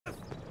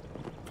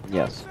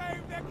Yes.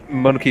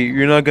 Monkey,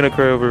 you're not gonna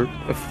cry over.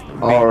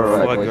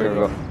 Alright, boys, here we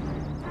go.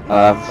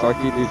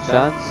 Sharky do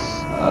chance.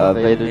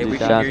 Vader do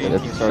chance.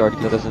 If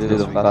Sharky doesn't do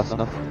them fast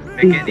enough.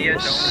 Big India,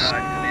 don't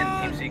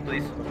command Team C,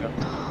 please.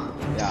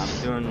 Yeah, I'm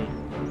doing.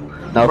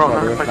 No, Bro, sorry,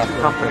 remember we're by not two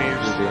gonna companies.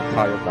 do the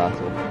entire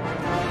battle.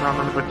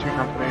 Remember by two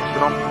companies, so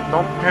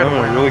don't head I'm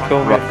away. gonna really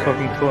kill me Right.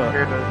 fucking twat.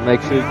 Here to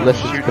Make sure you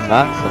listen to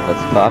commands and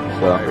let's clap.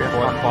 So,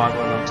 Fourth quad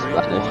one on three.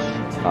 Spanish.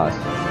 One, two, Nice.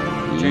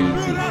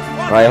 Easy.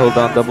 Right, hold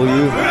on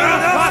W.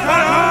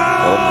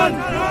 Oh.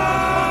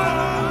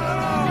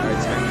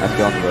 Let's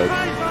go on the road.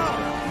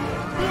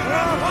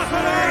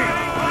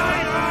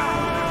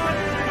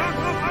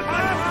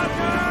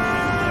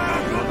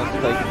 Let's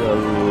take the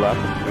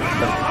left.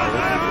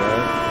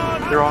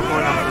 they're all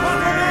going on the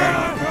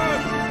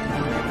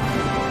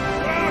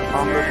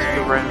I'll move to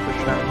the right of the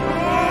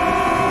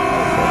center.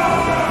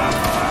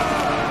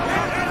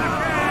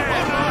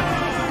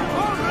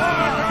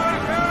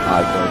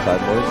 Alright, go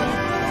inside, boys.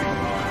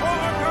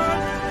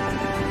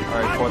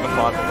 Alright, for the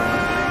quad one.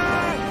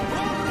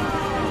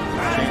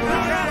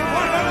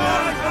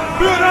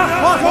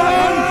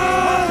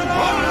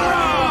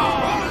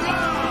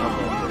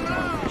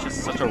 It's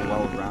just such a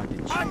well-rounded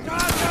team.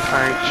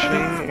 Alright,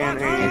 Ching and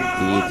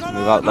Indeed.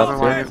 Move out another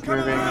left line here. is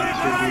moving to the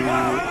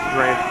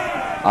right.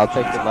 I'll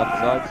take the left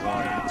side.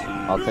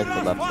 I'll take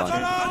the left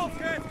side.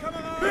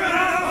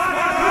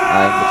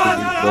 I'm between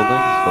these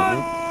buildings. Hold me.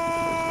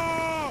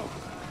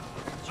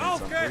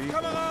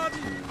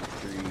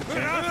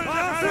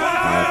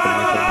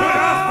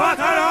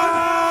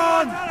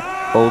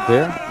 Hold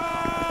there.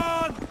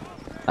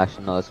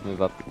 Actually, no, let's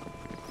move up.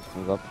 Let's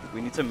move up.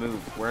 We need to move.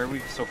 Where are we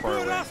so far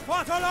away?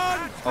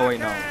 Oh wait,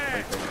 no.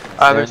 Wait.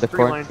 They're in There's the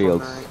 3 lanes on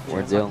cornfields. the right.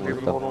 We're Yeah, dealing maybe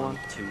with hold them. on.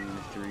 2,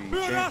 3,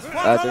 chance.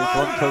 There's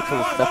one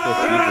total separate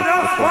unit in the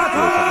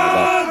cornfields on the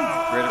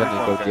left. Ready to Gonna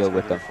reform, go guys, deal ready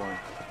with to them. reform.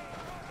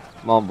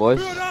 Come on, boys.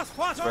 Spread out,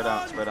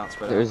 spread out,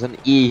 spread out. There's an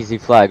easy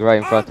flag right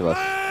in front of us.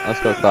 Let's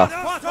go clap.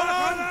 Chance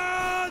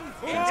on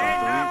 3.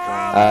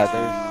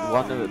 There's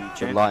one of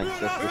the lines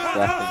just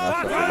distracting us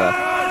on the left.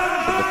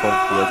 In the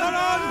cornfield.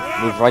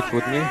 Move right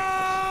with me.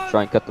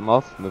 Try and cut them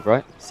off. Move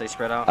right. Stay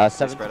spread out. Stay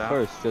 7 spread out.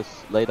 first. Just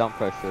lay down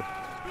pressure.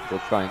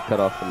 We'll try and cut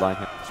off the line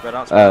here. Spread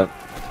out, spread out.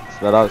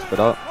 Spread out, spread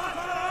out.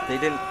 They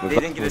didn't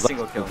get a Move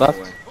single left, kill move by the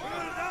left. way.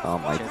 Oh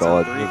my Chance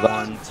god. on 3. Move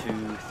left. 1,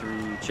 2,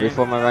 3, 3 chance.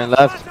 for my right and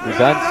left.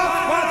 Presents.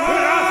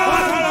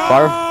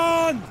 Fire.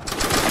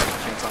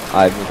 Chance on 3.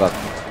 Alright, move up.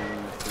 1, 2,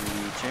 3,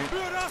 chance.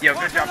 Yo,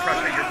 good job,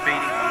 Prussia. You're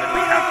baiting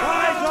literally half the line.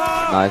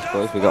 Nice,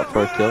 boys. We got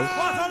 4 kills.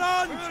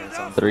 Chance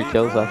on 3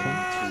 kills, 1,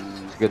 actually.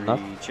 2, It's good enough.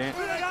 3, chance.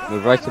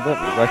 Move right a bit.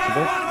 Move right a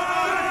bit.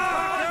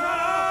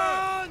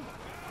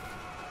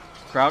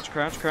 Crouch,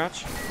 crouch,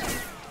 crouch.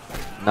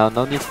 No,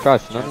 no need to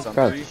crouch. No need Chance to on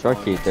crouch. 3.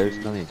 Sharky, 1, there's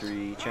 2, no need.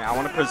 3, chance. I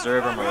want to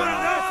preserve our morale.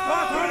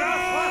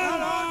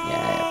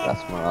 Yeah,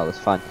 that's morale. That's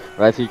fine.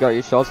 Right, if you got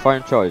your shots, fire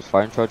and charge.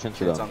 Fire and charge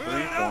into Chance them. on 3.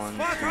 1,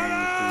 2, 3.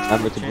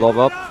 Remember to chance. blob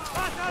up.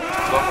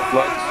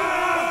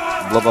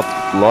 Blob up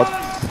blood.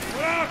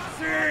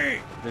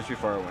 They're too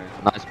far away.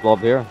 Nice blob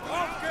here.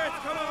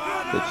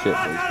 Good shit,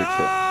 boys. Good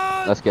shit.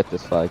 Let's get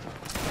this flag.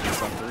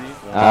 Chance on 3.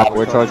 1,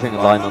 We're charging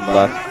a line on the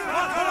left.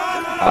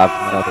 I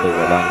have no clue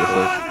what line this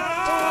is.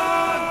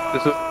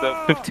 This is the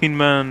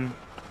 15-man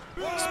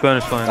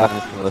Spanish line.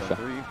 Spanish militia.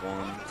 3. 1,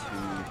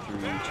 2,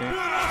 3, chance.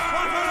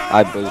 I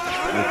boost.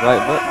 Move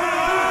right, but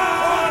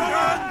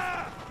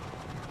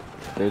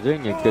they're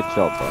doing a good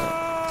job on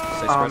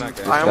Stay spread out,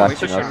 guys. I almost Distracting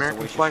pushed the us.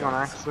 American flag on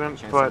accident,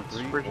 Chance but on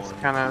 3. we're just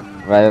 1, kind of...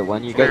 it. Right,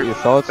 when you get your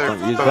shots, don't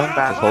use them.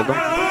 Just hold them.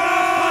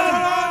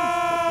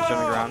 Push on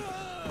the ground.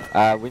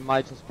 We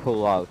might just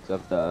pull out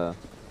of the...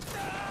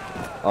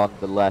 on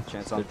the left.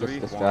 Chance They're on 3.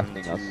 just 1,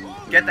 distracting 2, us.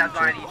 3, Get that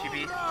line, chance.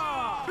 EGB.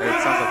 It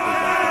sounds like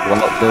we're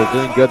Well, they're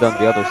doing good on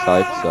the other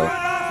side, so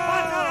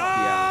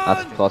yeah.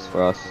 that's a plus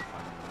for us.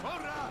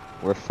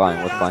 We're fine,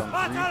 we're fine. Chance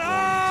on 3.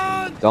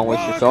 1, 2, Don't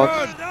waste your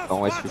shots.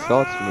 Don't waste your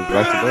shots. Move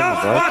right a bit,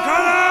 move right.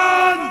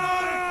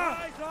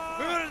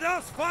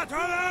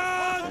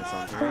 chance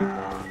on 3.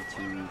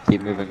 1, 2,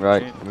 Keep moving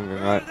right,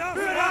 moving right.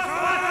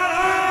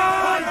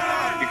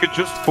 You could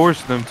just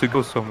force them to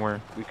go somewhere.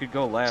 We could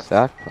go left.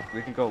 Exactly.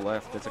 We can go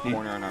left. There's a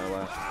corner on our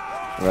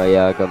left. Right,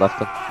 yeah, go left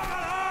then.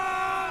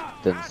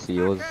 Didn't see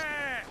yours.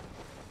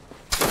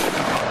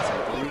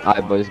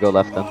 Alright, boys, go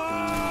left then.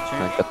 Try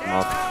and cut them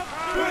off.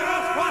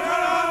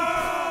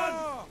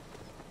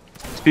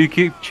 If you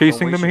keep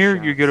chasing Don't them waste your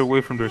here, you shots. get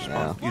away from their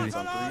spawn. Yeah. Easy. Chance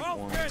on 3.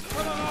 1, 2,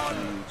 3,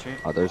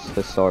 chance. Oh, there's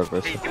Hussar Hey,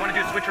 versus. do you want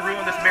to do a switcheroo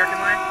on this American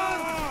line?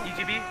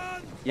 EGB?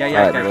 Yeah,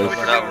 Alright, guys. boys.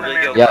 Switcheroo on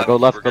American Yeah, go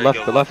left, go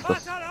left, go left.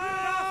 Let's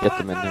get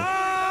them in here.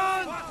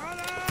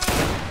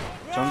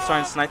 Jones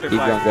trying to snipe their Keep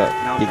flag. going, go.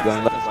 Now Keep trying to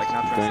going snipe left. their flag,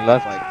 now Keep trying to going snipe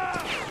left. their flag.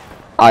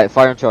 Alright,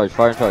 fire and charge,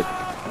 fire and charge.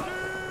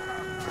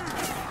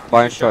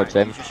 Fire and Use your charge, shot,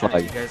 aim use your for shot.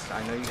 flag. You guys, I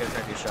know you guys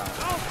have your shot.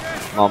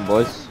 Come on,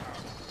 boys.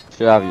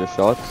 Should have your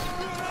shots.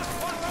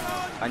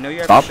 I know you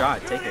have Stop. your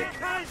shot. Take it.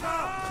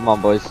 Come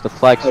on, boys. The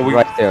flag's Oh,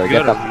 right there. we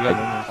Get got that it, we got flag.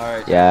 it.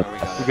 Alright. Yeah.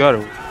 We got it.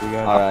 We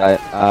got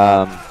it.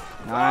 Alright,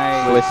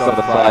 Nice. Swiss got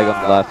a flag on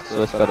the left.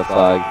 Swiss got a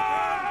flag.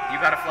 You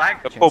got a flag?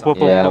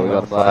 Yeah, we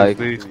got a flag.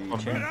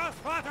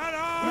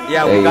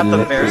 Yeah, They we got the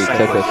literally bear sign.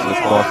 took us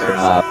across the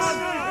map.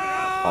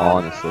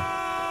 Honestly.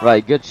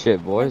 Right, good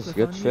shit, boys.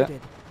 Good shit.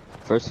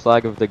 First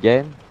flag of the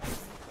game.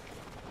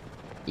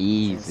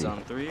 Easy.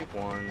 On 3,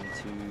 1,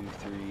 2,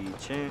 3,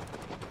 chant.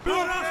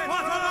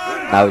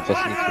 Now we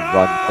just need to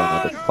run for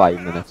another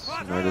 5 minutes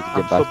in order to I'm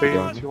get still back to baiting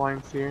going. 2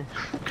 lines here.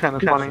 Kind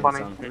of funny.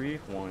 On 3,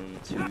 1,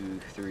 2,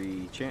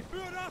 3, chant.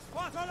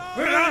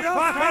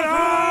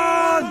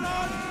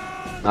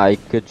 Aye,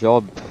 good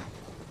job.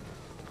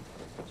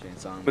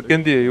 Chants on 3.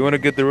 India, you want to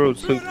get the road,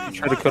 so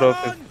try to cut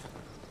off it.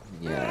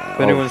 Yeah. If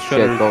anyone's Oh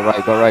trying shit, to- go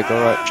right, go right,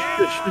 go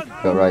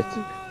right. Go right.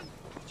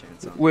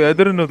 Chants on Wait, I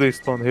didn't know they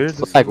spawned here.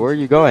 Flag, where are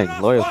you going?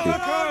 Loyalty.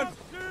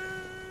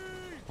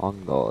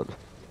 On God.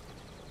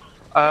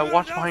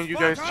 Watch behind you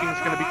guys. Ching's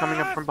gonna be coming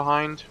up from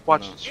behind.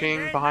 Watch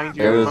Ching behind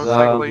you, There's, most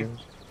likely.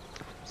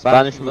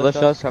 Spanish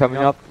militias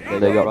coming up.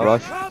 They got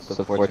rushed. So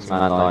the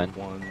 40-man line.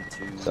 1,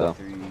 2, So.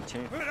 3,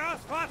 chant.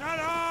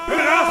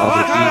 Oh,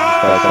 Jesus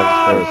Christ,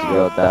 that was first. You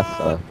got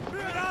death.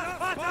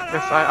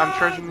 Yes, I'm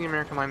charging the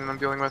American line that I'm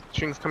dealing with.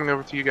 Ching's coming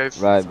over to you guys.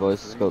 Right,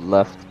 boys, let's go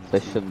left. They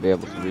shouldn't be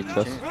able to reach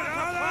us.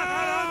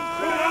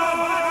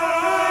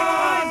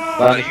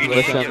 Spanish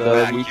militia in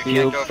the wheat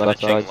fields, left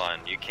side.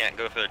 You can't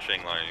go for the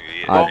Ching line.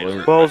 Alright,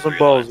 boys. Balls and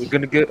balls. We're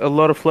gonna get a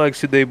lot of flags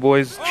today,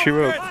 boys.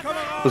 Cheer up.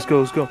 Let's go,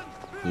 let's go.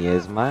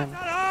 Yes, man.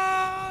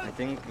 I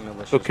think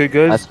militia. Okay,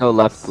 Let's guys. go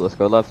left. Let's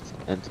go left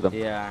into them.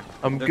 Yeah,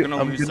 I'm they're good.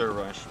 gonna I'm lose good. their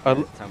rush I by the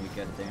l- time we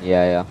get there.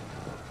 Yeah.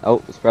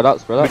 Oh, spread out,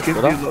 spread out,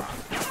 spread out.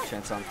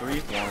 Chance on 3,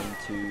 1,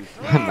 2,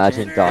 3.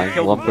 Imagine chant. dying.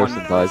 Killed One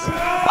person dies.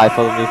 Aye,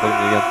 follow me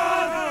again.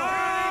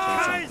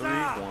 Chance on 3,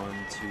 1,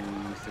 2,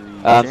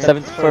 3. chant.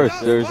 71st,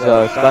 there's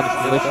Spanish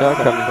militia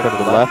coming from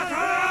the left.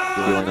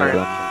 If you want to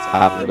go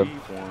hammer them. 1,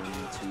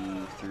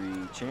 2,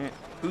 3, chant.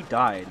 Who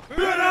died?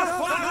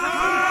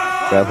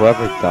 Yeah,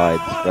 whoever died,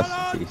 rest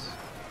in peace.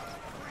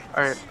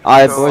 Alright.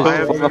 Aye, so boys, I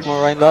have form up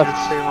more right the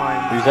left. same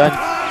line Present.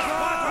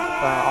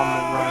 on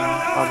the run.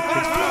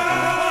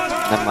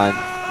 Never mind,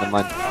 never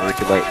mind. We're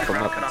too late.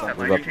 Come up, Cut off that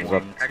move line. up, You're move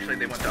up. changing. Actually,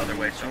 they went the other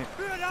way, so.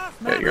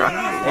 Yeah, you're on.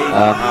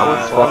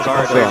 Squad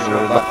on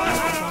your left.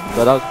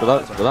 Spread out, spread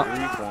out, spread out.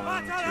 3,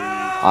 1, 2, 3,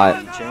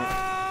 Alright.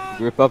 chant.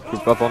 Group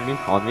up on me,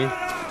 on me.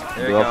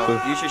 There you Go go.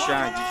 through. You should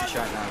shine now,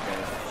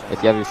 guys.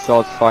 If you have your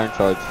shots, fire and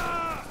charge.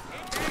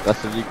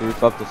 Rest of you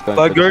group up, let's go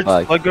Flag into the guards,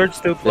 flag. flag guards,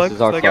 still flag. This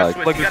is our flag flag.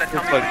 guards, Switch, you flag gotta guards,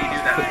 tell me flag when you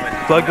do that.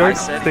 Switch. Flag I guards,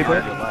 said stay you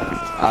back. were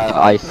left.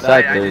 I said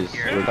I didn't there's,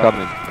 hear it. we're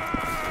coming.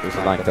 There's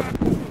a line coming.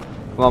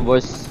 Come on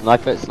boys,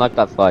 snipe it, snipe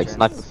that flag,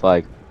 snipe the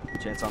flag.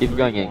 Chance on Keep 3,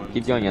 going in, 1,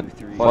 keep going 2, in.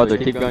 3, Farther,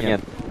 keep going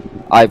in.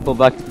 Aye, pull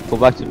back to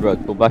the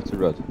road, pull back to the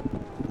road.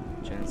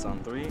 Chance on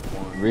 3,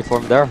 1,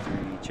 Reform there. 3,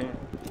 chant.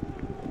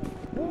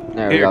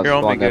 There we Here, go, here,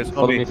 on me, spawn there. guys.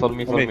 Follow me, follow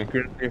me, follow me.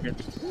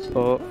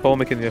 Follow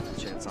me, Kenya.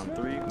 Chance on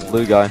 3, 1,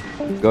 Blue guy,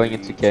 2, going 3,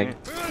 into King.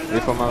 chant.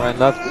 Reform my right and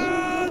left.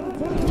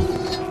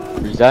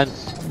 Present.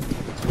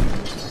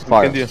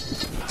 Fire. India.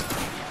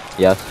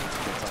 Yes.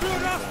 Chance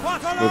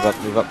on 3, 1, Move up,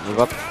 move up, move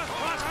up.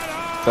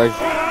 Charge.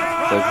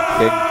 Charge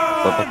King.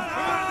 Blob up.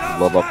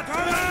 Blob up.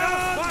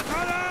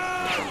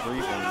 chance on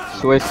 3, 1, 2,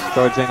 Swiss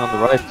charging on the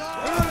right.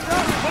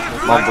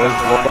 Come on boys,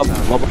 blob up,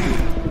 blob up.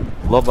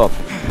 Blob up.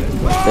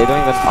 They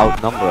don't even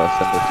outnumber us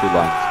in the 2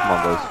 lines. Come on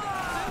boys.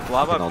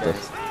 Blob We can up, all guys.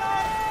 this.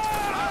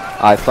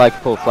 Aye, flag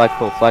pull, flag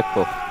pull, flag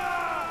pull.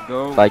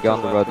 Go. Flag to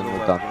on the left, road go and to we're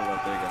left, done. go to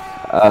left, there you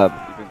go.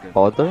 You've been good.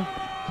 Father?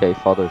 Okay,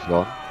 father's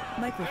gone.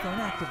 Microphone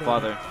activated.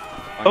 Father.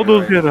 How on your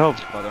those right. get help?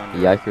 Father on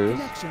your right. Yikers.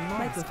 Connection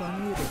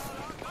microphone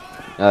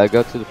muted.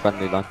 Go to the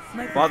friendly line.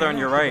 Father on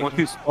your right. Once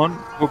you spawn,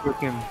 go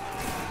back in.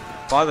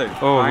 Father.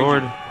 Oh behind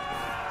lord. you.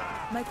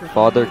 Microphone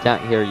Father muted.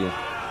 can't hear you.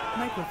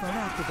 Microphone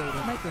activated.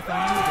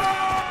 Microphone muted.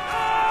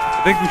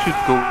 I think we should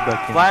go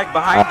back in. Flag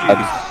behind you.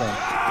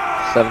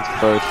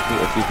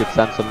 71st, if you could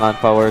send some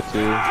manpower to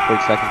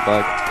 42nd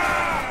flag.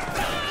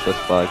 Swiss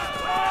flag.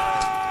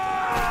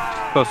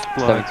 Plus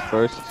flag.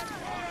 71st.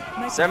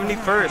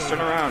 71st, turn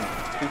around.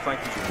 Two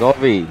flankers.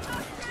 Zovi.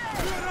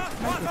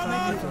 Microphone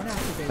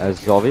activated.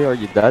 Zovi, are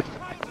you dead?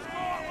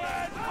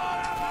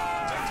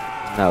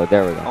 No,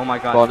 there we go. Oh my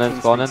god, Spawn the in, team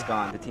spawn in. speak's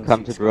gone. The team Come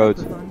to speak's the road.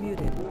 Microphone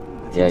muted.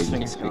 gone. The Yeah, team you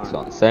can speak's speak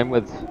gone. on. Same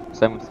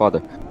with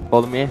father.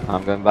 Follow me,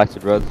 I'm going back to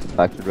the road.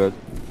 Back to the road.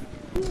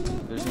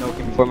 There's no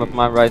communication. Form up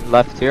my right and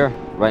left here.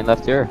 Right and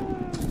left here.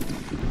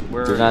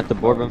 Where Present the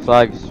Bourbon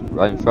flags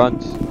right in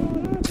front.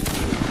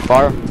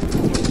 Fire.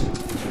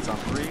 It's on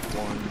 3,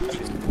 1,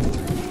 2,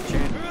 3,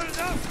 chant.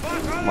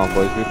 Come on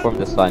boys, we form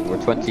this line. We're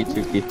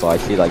 22 people. I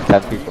see like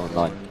 10 people in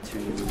line. 1, 2,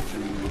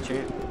 3,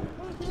 chant.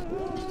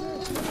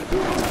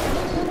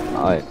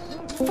 Alright.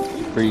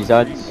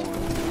 Present. 1, 2,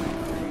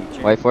 3,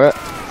 chant. Wait for it.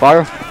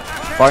 Fire.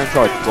 Fire in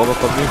charge. Blow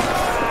up on me.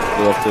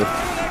 Blow up too.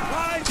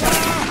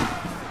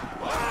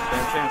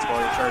 Spam chance while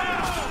you're charging.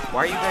 Why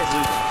are you guys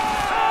losing?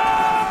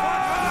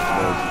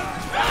 Run.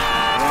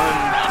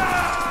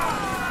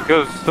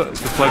 Because the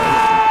flag.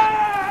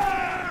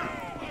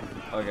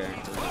 Okay.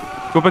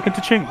 Go back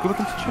into Ching. Go back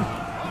into Ching.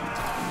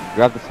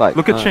 Grab the flag.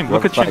 Look at No, Ching.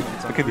 grab Look at the Ching. flag.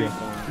 It's on Look at 3, you.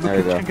 1. There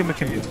Look you at go. Ching and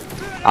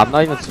McKinney. I'm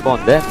not even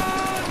spawned in.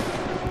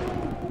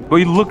 But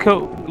you look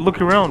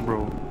around,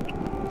 bro.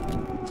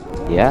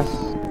 Yes.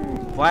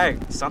 Flag,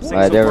 stop saying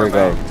Right, so there far we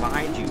go.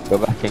 behind you. Go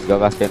back in, go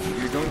back in.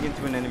 You're going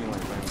into an enemy line,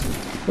 flag.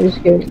 Who's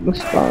getting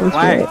response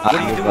Flag, rate? what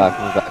are you Move doing? back,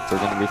 move back. We're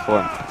gonna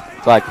reform.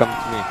 Flag, come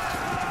to me.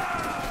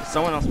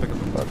 Someone else pick up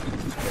the flag.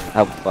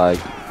 Help Flag.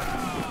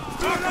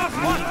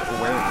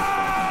 Awareness.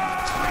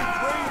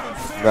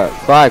 Right,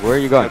 Flag, where are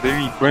you going?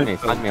 Yeah, they need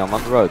Find me, I'm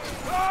on the road.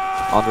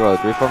 On the road,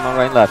 reform my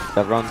right and left.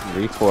 Everyone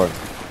reform.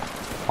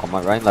 On my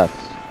right and left.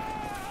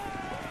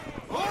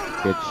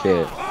 Good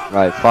shit.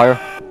 Right, fire.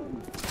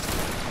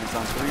 It's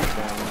on 3,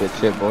 down. Good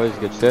shit, boys,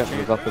 good shit.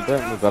 Move up a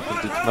bit, move up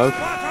into smoke.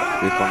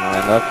 Reform my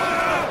right and left.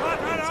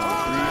 It's on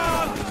 3,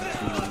 1,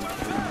 2,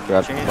 3.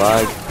 Grab the Change.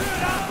 flag.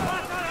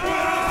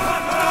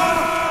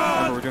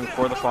 Remember, we're doing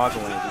for the fog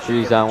only. We should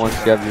Trees get down the once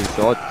change you have your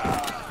shot.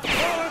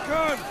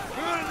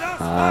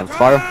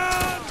 Fire.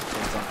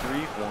 It's on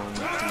 3, 1,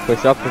 2.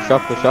 Push up, push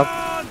up, push up.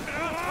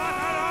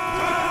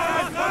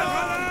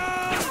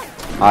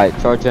 Alright,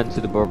 charge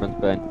into the Bourbon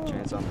Spain.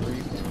 Chance on 3,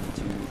 1, 2,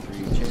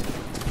 3, chance.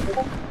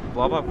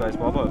 Blob up, guys,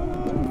 blob up.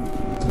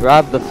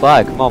 Grab the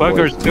flag, come on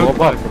Buggers, boys. do Blow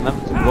flag. up,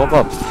 remember to blow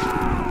up.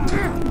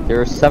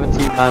 You're a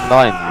 17-man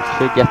line, you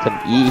should get them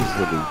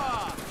easily.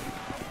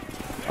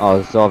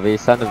 Oh, Zovi,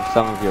 send them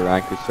some of your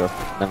rankers, sure.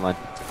 Never mind.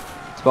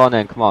 Spawn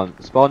in, come on.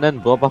 Spawn in,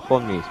 blow up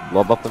on me.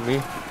 Blow up on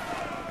me.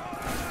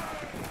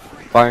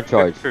 Fire and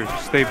charge. Here,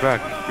 stay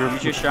back. You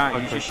just shot now.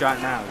 You just shot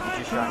now.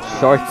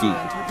 Sharky.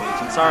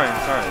 I'm sorry,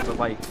 but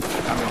like,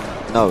 I mean.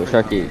 No,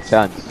 Sharky,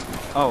 chance.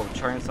 Oh,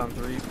 chance on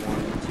 3, 1,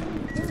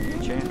 2,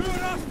 3, chance.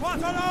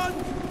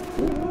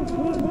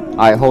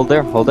 Alright, hold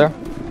there, hold there.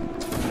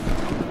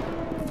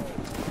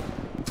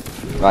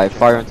 Right,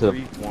 fire into 3,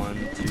 them. 1,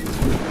 2,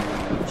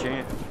 3,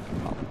 chance.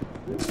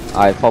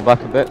 Alright, fall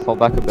back a bit,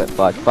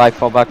 flag. Flag,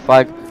 fall back,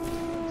 flag.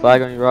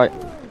 Flag on your right.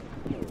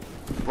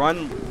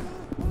 Run.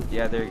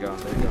 Yeah, there you go.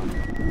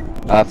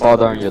 Fall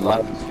down your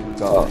left.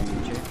 Go.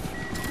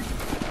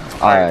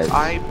 Alright.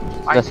 I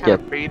Let's kind of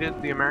get- baited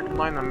the American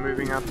line. I'm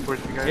moving up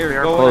towards you guys. Here, They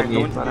are go Hold fighting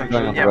me. on that Going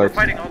actually. on the Yeah, we're road.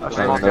 fighting all the That's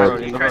way not on the good.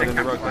 road. In the Try road, to in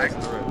the capture road, flag.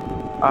 guys, in the road.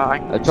 I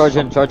can Charge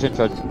in, charge.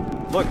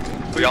 Look.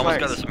 We almost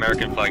got flags. this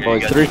American flag. Boys,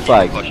 You guys 3 keep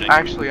flags. pushing.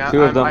 Actually,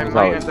 Two of them I is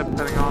might ours. end up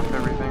cutting off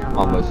everything.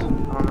 Almost. I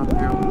don't know if you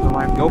the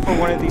live. Go for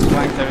one of these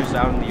flags that is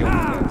out in the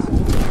open, guys.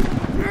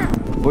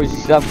 Boys, you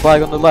see that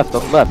flag on the left, the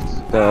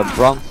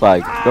brown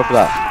flag. Go for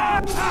that.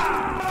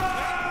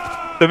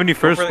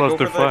 71st lost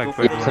their flag. go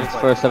for the-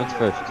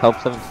 71st. Help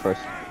 71st.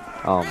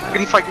 Oh Get man.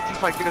 him fight, get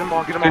him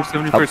all, Save Alright,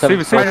 71st. Save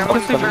it, save it.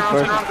 everyone Seven turn around,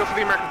 first. go for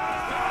the American.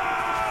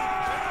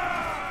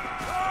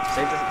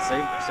 Save the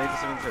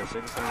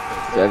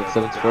 71st.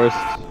 71st.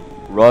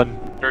 Run.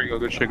 There you go.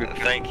 Good shit. Good.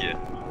 Thank you.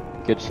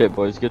 Good shit,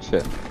 boys. Good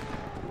shit.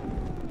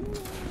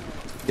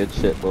 Good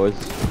shit, boys.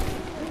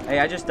 Hey,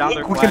 I just downed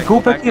their We flag. can go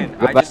back in.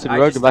 Go back to the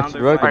road, go back to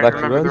the road, go Alright, back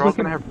to the remember, they're all road.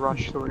 gonna have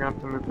rush, so we're gonna have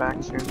to move back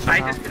soon I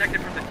somehow.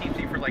 disconnected from the team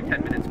speak for like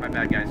 10 minutes. My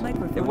bad, guys.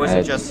 Microphone It wasn't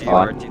It's just you,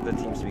 fine. the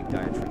team speak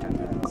died for 10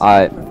 minutes.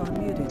 Alright, Microphone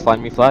muted.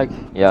 find me flag.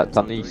 Yeah,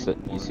 Tommy, you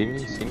see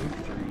me?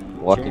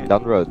 Walking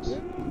down the road.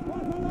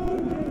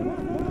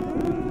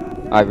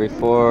 I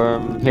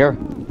reform here.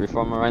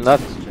 Reform my right and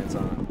left. Chance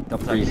on.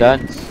 Double tap.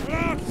 Present.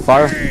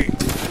 Fire.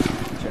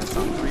 Chance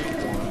on 3, 1,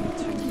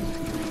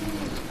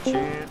 2, 3.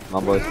 Chance. My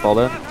boys fall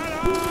in.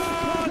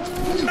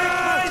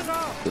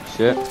 Good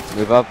shit.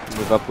 Move up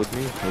with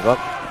me. Move up.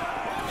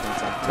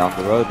 Chance on Down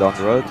the road, 3.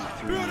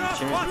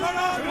 Chance.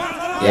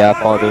 Yeah,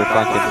 follow the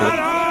flank into them.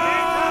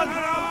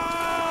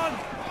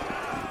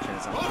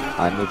 Chance on 3. I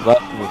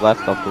move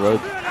left off the road.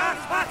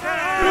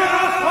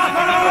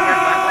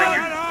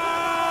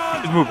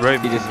 Just move right.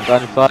 He just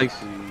standing flags.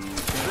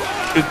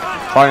 Good.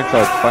 Fire and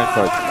charge.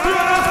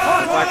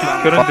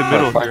 Cut in the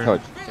middle Fire and here.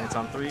 charge. Chance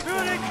on 3. 1, 2, 3.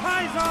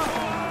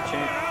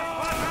 Chance.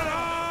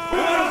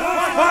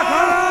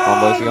 Come on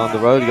boys, you on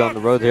the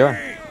road here.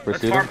 Let's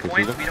Pursue farm them.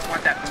 points. We don't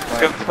want that boost.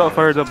 Get the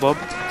fired up, Bob.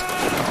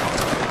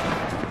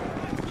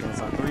 Chance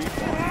on 3.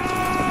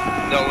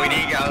 1. No, we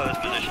need to get out of this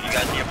position. You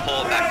guys need to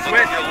pull it back. Look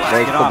Swiss, at your Boys,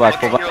 left. pull back,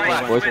 Look at your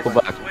left. boys, pull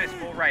back. Swiss,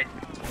 full right.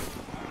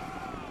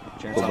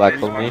 Chance Pull on back,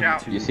 3, follow me. 1,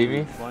 2, You see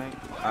me? 3, flank.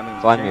 I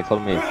mean, Find me, chance.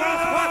 follow me.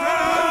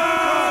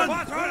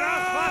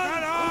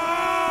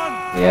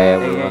 Yeah,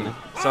 we're Hey, running.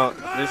 so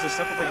there's a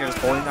simple thing of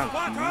holding down Q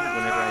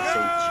whenever I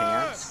say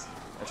chance.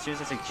 As soon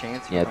as I say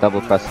chance, you Yeah, come double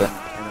Q press it. and then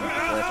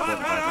let's flip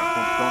it.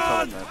 Don't tell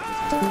them that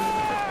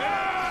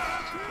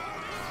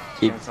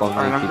Keep following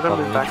Alright, me, I'm keep gonna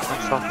following move me. back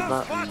myself with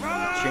that.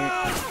 Chance.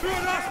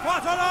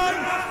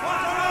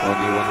 When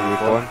do you want to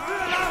reform?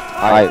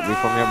 Alright,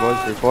 reform here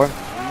boys, reform.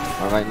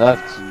 Alright,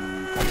 left.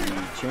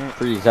 Chance.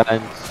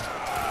 Present.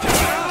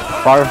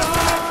 Fire.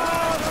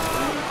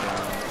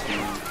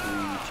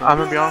 I'm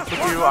gonna be honest with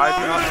you, I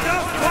do not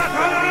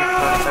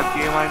know that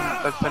DA line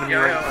that's sending me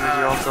right in front of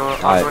you. I'll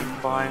Alright. go in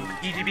behind.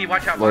 EGB,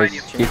 watch out behind Boys,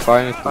 you. keep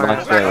firing with the Alright,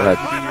 line straight ahead.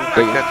 back.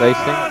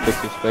 Get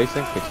your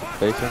spacing, fix your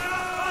spacing.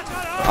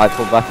 Alright,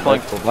 pull back.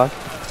 Chance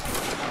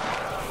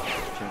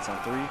on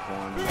 3.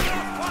 1, 2, 3.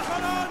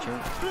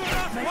 Chance.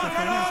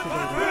 Microphone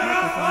activated.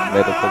 Microphone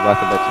Later, pull back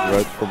and back to the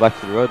road. Pull back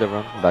to the road,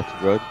 everyone. Back to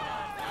the road.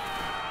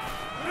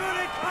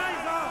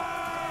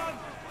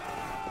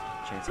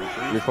 Chance on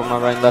 3. Reform my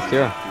right and left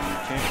here.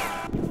 3,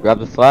 change. Grab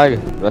the flag.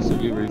 Rest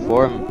of you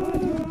reform.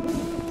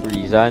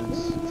 Present.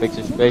 Fix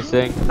your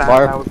spacing.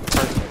 Fire. That was the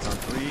first. Chance on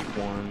 3.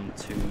 1,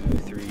 2,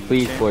 3.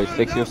 Please, change. boys,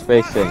 fix your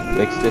spacing.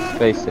 Fix this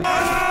spacing.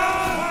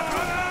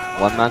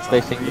 One man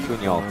spacing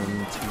between y'all. 1, 2,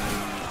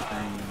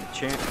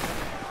 3, change.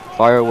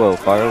 Fire will.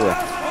 Fire will.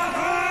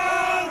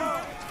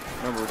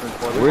 Remember, we've been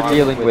forward. We're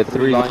dealing with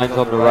 3 lines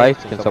on the right.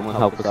 Can someone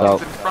help us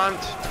out? In front.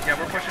 Yeah,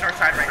 we're pushing our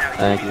side right now.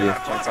 Thank you.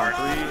 Chance on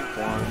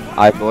 3. 1.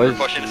 Alright, boys.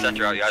 Pushing the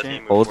center out, you guys need to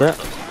move Hold it.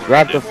 forward.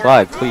 Grab the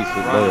flag, please,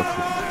 with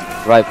loyalty.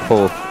 Right,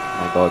 pull.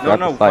 Oh my god, grab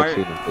the flag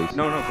sooner, please.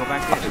 No, go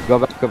back in. Go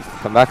back,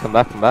 come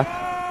back.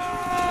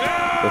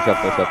 Push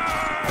up.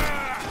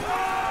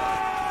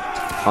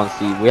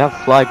 Honestly, we have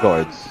flag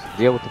guards.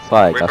 Deal with the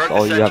flag, that's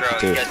all you have to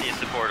do. You guys need to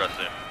support us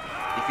there.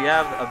 If you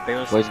have a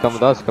barrel. Boys, come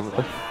with us, come with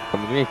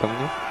me.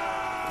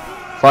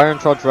 Fire and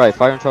charge right.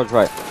 Fire and charge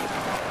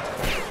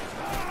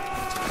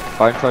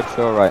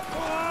to our right.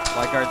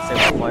 Flag guard, stay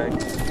with the flag.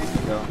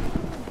 Go.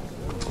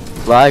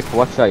 Flag,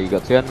 watch out, you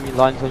got 2 enemy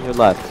lines on your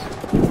left.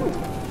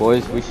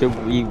 Boys, we should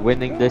be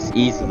winning this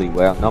easily.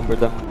 We outnumber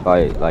them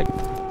by like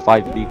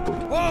 5 people.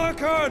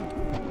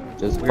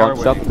 Just We are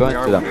bunch up, winning. go We are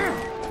into them. winning.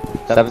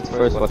 7th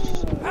first, watch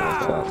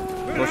out.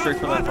 Go straight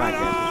for that flag,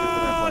 guys. Go straight for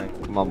that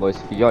flag. Come on, boys,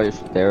 if you got your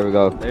there we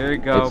go. There you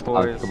go, It's done.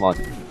 boys. Come on,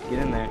 Get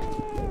in there.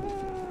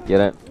 get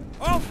it.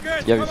 You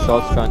have your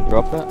shots, try and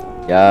drop it.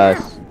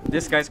 Yes.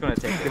 This guy's gonna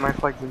take See, it. my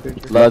flag's in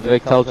danger.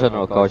 Ludwig, tell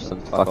General Carson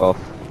to fuck off.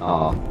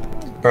 Aw.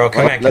 Bro,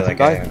 come and kill Let him that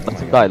die. guy.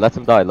 Let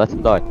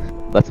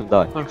him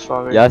die. Thanks,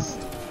 Father. Yes.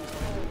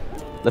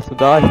 Let him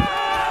die.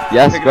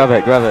 Yes, grab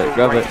it. Right. You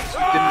didn't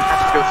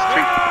have to go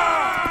straight.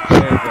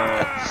 There you go.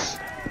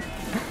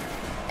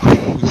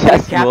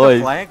 Yes, Cap the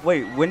boys. flag?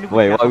 Wait, when did we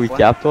Wait, cap what the we flag?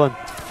 capped one?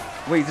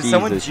 Wait, did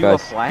someone Jesus Jew a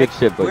Christ. flag? Good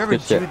shit, boys, Whoever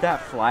good shit. Jewed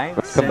that flag,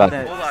 Come send back.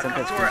 that, Ola, send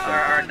come that to screenshot.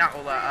 our, not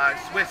Ola,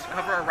 Swiss,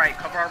 cover our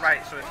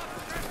right, Swiss.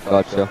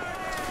 Gotcha.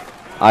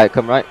 Alright,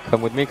 come right.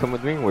 Come with me.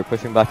 We're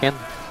pushing back in.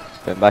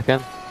 Get back in.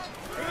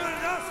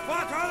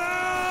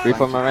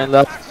 Reform my right and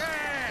left.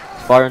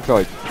 Fire and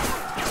charge.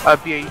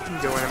 BA, you can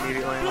go in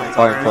immediately. Like,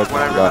 Fire and charge.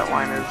 whatever That. that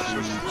line is.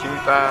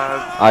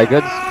 Alright,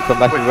 good. Come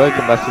back to the road.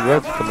 Come back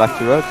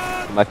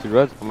to the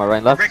road. From my right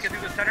and We're left. breaking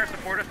through the center,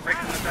 support us,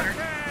 breaking through the center.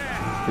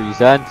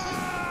 Present.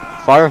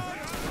 Fire.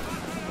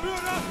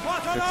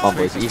 Come on,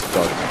 boys. East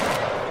guard.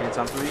 Chance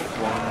on 3. 1,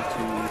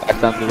 2, 3.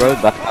 Back down the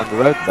road.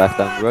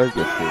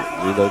 Get your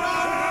reloads.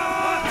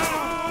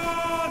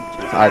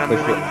 Alright, push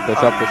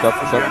up.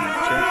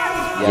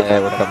 Yeah,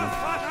 we're coming.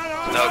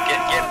 No, get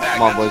back.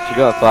 Come on, boys. You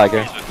got a flag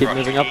here. Keep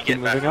moving up. Yeah,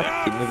 let's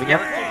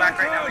pull back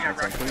right now, we got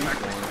rush.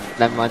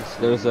 Never mind.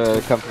 There's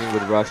a company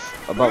with rush.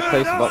 About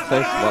face.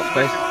 Prussia,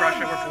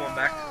 we're pulling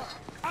back.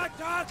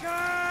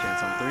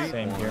 Chance on 3.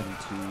 Same 1, here.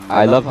 2.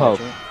 I love hope.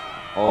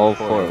 All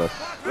 4 of us.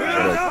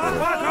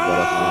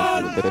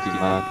 With 50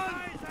 man.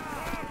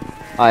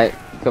 Alright,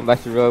 come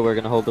back to the road. We're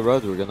gonna hold the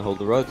roads.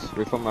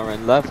 Reform our right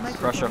and left.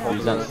 Prussia, hold the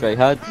Present road. straight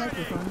heads.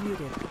 Microphone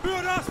muted.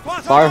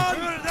 Fire.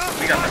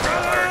 We got the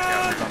road,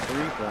 Chance on 3.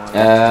 1,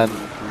 And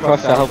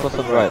Prussia, help us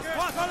on the right.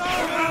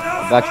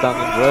 Back down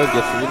on the road. Get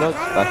your reloads.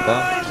 Back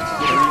down.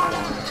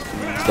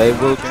 They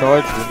will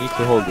charge. We need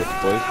to hold this,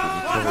 boys.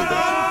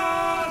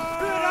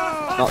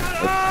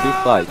 It's 2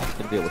 flags. You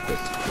can deal with this.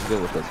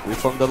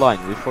 Reform the line,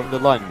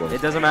 boys.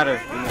 It doesn't matter.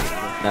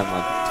 Never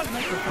mind.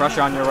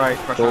 Prussia on your right.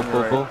 Prussia on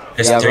your right.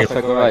 There's Yeah, 3.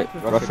 Russia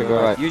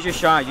go right. Use your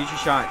shot. Use your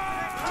shot,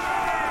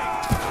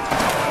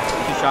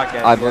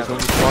 guys. Alright, boys, when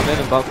you spawn in,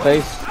 about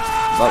face,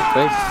 go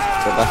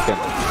back in.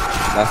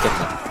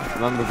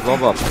 Remember,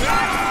 blob up.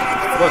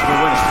 Look, we're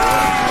winning.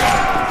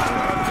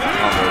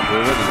 Oh, boys,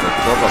 we're winning this.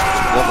 Blob up.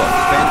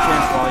 Fan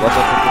chance while Blob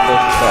you're up into the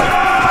side.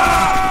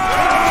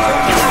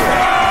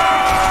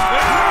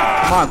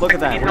 Come on, look at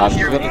that. I'm just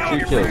gonna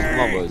 2 kills. Come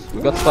on, boys.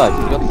 We got flags.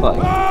 Let's go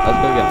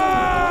again.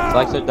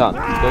 Flags are down.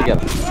 Let's go again.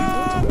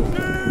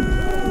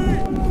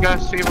 You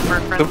guys save them for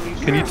friendly.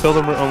 Can you tell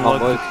them we're Come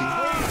on, unlocked?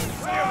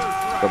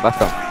 boys. Go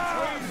back up.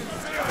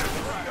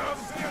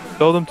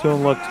 Tell them to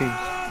unlock teams.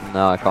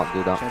 No, I can't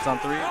do that. Chance on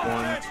 3.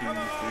 1, 2, 3.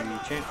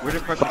 Change. Where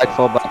did Prussia Flag go?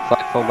 fall back.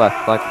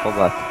 Microphone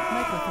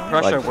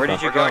Prussia, Like where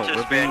did you go? Bonapartist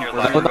We're Spain, being. you're We're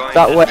live. No,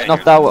 being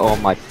not that way. Oh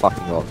my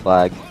fucking god,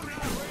 flag.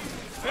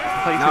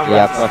 now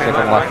Yeah, right. Prussia, Right,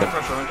 come right, back in.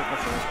 Prussia, right.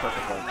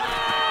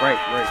 Right,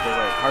 go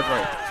right. Hard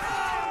right.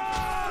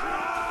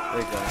 There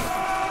you go.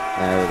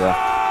 There we go.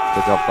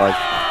 Good job, flag.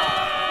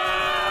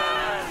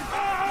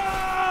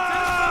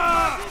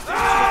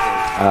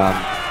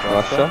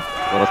 Russia?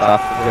 What's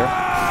happening here?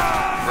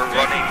 We're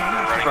running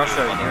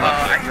Prussia, on the you're-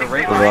 left. you're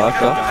right.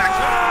 Russia?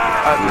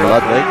 Those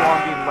Ludwig? two on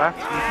the left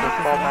need to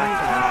fall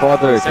back.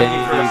 Father, can 70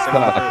 you first,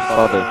 come 70 back?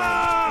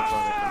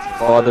 first.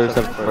 Father,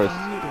 71st.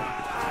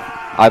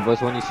 Alright,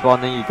 boys, when you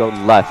spawn in, you go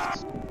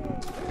left.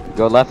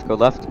 Go left.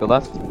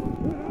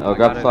 No,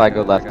 grab the flag,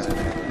 go left.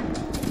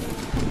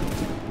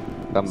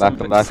 Come back.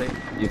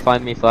 You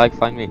find me, flag,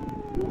 find me.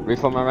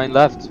 Reform my right and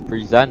left.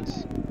 Present.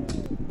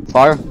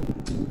 Fire.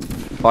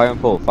 Fire and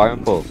pull.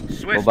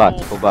 Swiss Go back.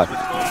 pull. Grab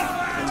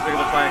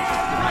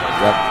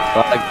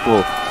flag,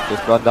 pull.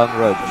 just run down the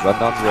road. Run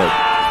down the road.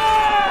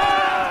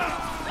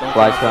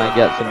 Fly, try and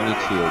get some meat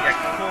shields. Yeah,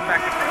 keep pulling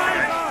back to Prussia,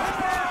 guys.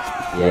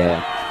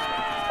 Yeah.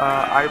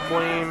 I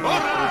blame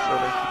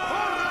Minnesota.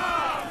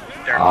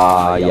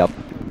 Yep.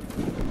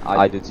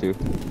 I do too.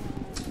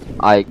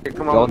 I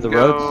Come go on, on the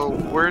go.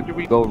 roads. Where do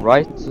we Go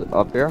right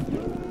up here.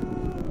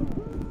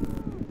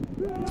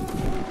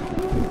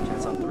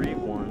 Chance on 3,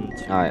 1,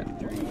 2, Alright.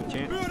 3,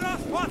 chance.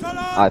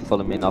 Alright,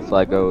 follow me now.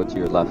 Fly, go to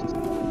your left.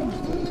 Chance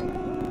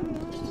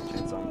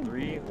on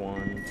 3,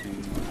 1, 2,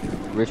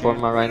 3. Reform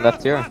my right and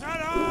left here.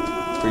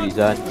 Freeze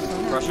and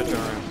Prussia turn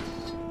around.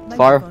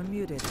 fire. Microphone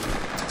muted.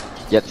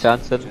 Get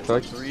chance in. Chance Try.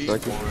 on 3, 1,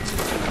 2,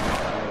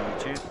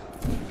 3, chance.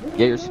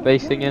 Get your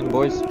spacing in,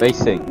 boys.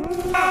 Spacing.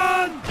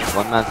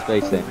 One man 3,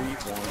 spacing. 1, 2, 3,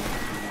 chance.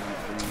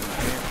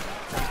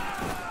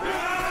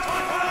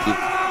 Keep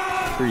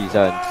freeze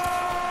and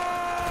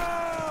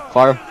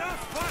fire.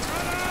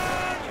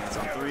 Chance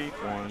on 3,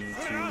 1, 2,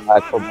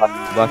 Alright, pull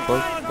back,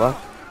 boys. Back.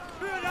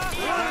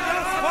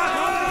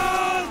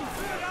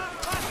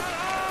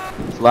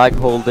 Flag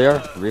hold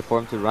there.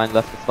 Reform to right and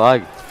left the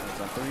flag.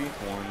 chance on 3,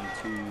 1,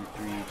 2,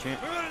 3, chance.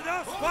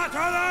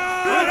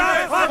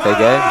 Okay,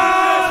 game.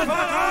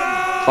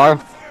 Fire.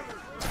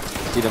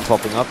 See them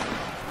popping up.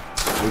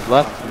 Move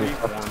left. 3,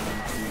 Move 1,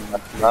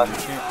 left. 2, 3,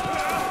 Left. chance.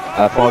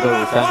 Father,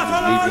 we can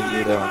leaving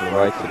you there on the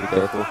right, so be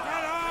careful.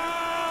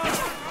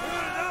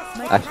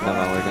 Actually, no,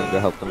 we're gonna go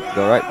help them.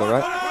 Go right, go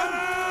right.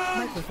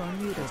 Microphone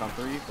muted. Chance on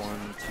 3, 1,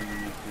 2, 3,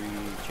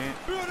 chance.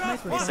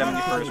 Microphone 71st,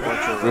 activated. watch your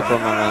right.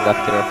 Reform on right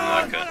left here.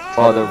 Okay.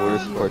 Father, we're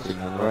supporting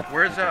on the right.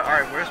 Where's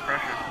alright, where's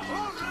Prussia?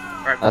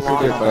 Alright, That's Along a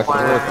good the question.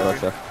 flag.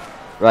 Where's Russia?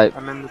 Right.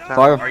 I'm in the town.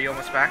 Fire. are you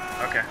almost back?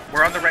 Okay.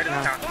 We're on the right of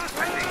the town. I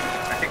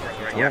think we're on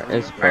the right. Where Yeah.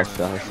 is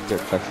Prussia? That's a good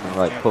question.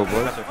 Right, pull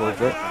boys, pull a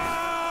bit.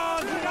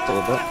 Pull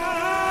a bit.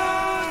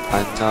 I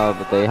know,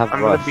 but they have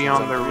I'm rush. gonna be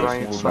on the Just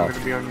right, move so I'm back.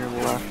 gonna be on your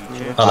left.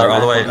 Oh, they're all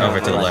the way Reform over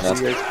to the right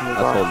left. You guys can move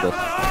Let's on. hold this.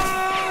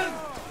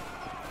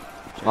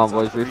 Come on,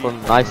 boys,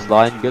 reform. Nice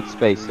line, good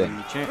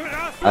spacing.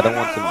 I don't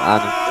want some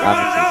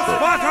amateur shit.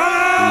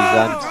 Freeze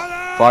and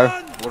fire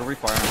What are we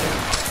firing?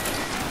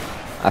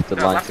 at the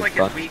No, lines left in like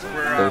front. is weak.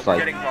 There's We're like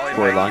getting volleyed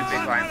 4 by lines. two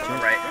big lines on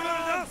the right.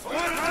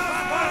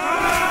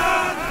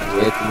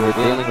 We're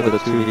dealing with a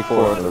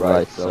 2v4 on the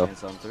right, so.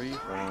 Chance on 3,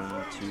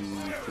 1, 2,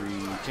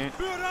 3, chance.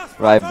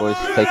 Right, boys,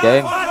 take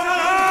aim.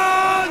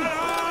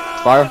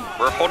 Fire.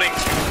 We're holding 2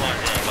 lines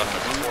and left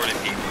with 40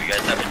 people. You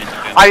guys have any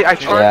discipline? I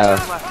charged to the Yeah,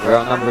 left. we're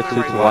on number 2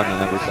 to 1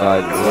 on every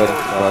side. We're waiting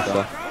for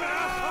Prussia.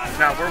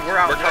 No, we're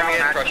out. We're coming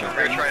in, out Prussia. matching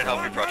We're right. trying to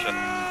help you, Prussia.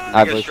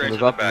 Alright, Go boys, straight move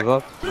to up, the back. move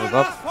up, move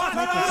up.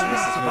 Microphone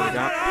This is what we activated.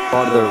 got.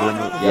 Farther, we're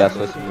moving. Yeah,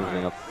 so it's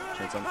moving up.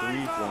 Chance on 3,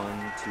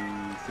 1, 2,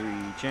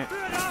 3, chance. Spread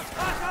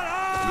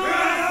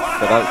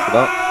out, spread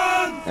out.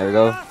 There we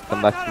go.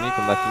 Come back to me,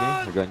 come back to me.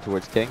 We're going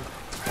towards King.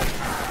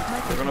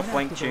 We're gonna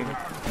flank Ching.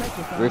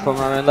 Microphone Reform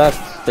right and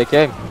left. Take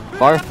aim.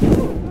 Fire.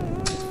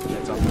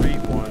 Chance on 3,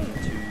 1,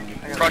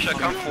 2. Prussia,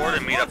 come forward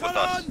and meet up with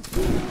us.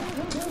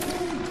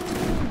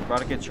 About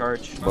to get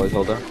charged. Boys,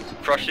 hold on.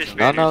 Prussia, No,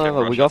 Spaniards,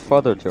 no, we got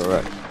farther to our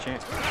right.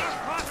 Chance. We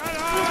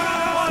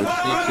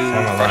just need to.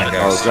 line, Oh,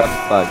 guys. grab the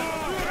flag.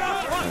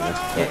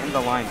 Get in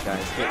the line, guys.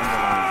 Get in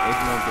the line.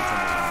 Everyone gets in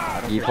the line. I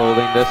don't Keep care.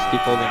 holding this,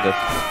 keep holding this.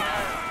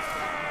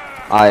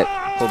 Alright,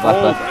 pull back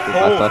left, pull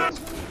back left.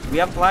 We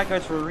have flag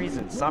guards for a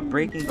reason. Stop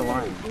breaking the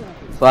line.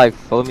 Flag,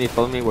 follow me,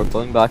 we're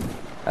pulling back.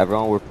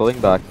 Everyone, we're pulling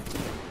back.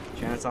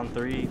 Chance on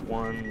 3,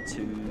 1,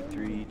 2,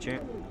 3,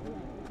 chance.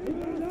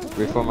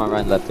 Reform my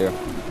right and left here.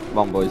 Come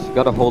on, boys, you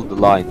gotta hold the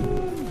line.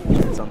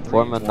 Chance on 3.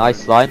 Form a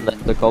nice line, let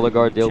the color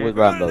guard deal with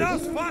Rambos.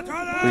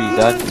 Freeze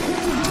and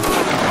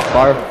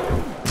fire.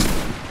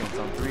 Chance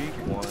on 3,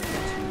 1, 2,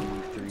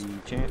 3,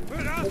 chance.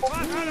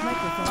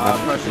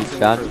 Keep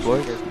chance,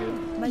 boys.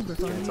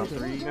 Microphone Chance on muted.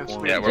 3, Yes,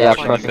 1, Yeah, Yeah, we're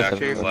pushing Prussia back to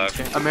seven. the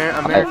left.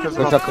 America's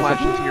push about up, to push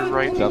clash up. into your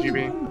right, Push up.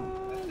 EGB.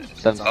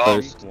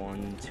 71st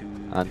 1, 2,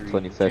 and 3,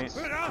 25th chance.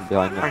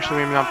 behind me. Actually,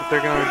 maybe not, but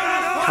they're gonna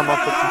come up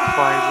with some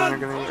flags and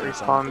they're gonna get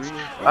respawns.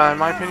 In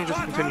my opinion,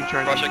 just continue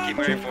Prussia, charging. keep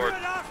moving forward.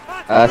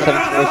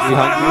 71st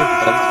behind you,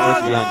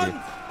 71st behind you.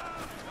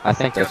 I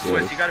think Yo, that's Swiss,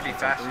 yours. you gotta be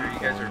faster. You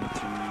guys 1, are. 2, 3,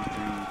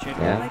 chance.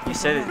 Yeah. You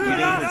said it. You didn't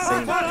even say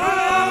anything.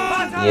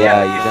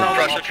 Yeah, you you saw did. them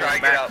Prussia, all try pull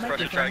and get back. out.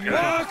 Prussia, try and get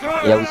out.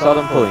 Yeah, we saw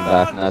them pulling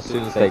back, and as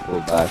soon as they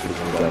pulled back, we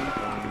moved up. 1,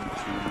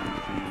 2,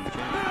 3,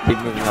 chance. Keep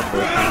moving up,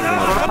 boys. Keep moving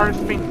up. Bonapartist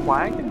Spain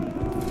flag?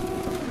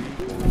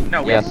 No,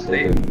 wait, Yes,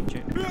 they do.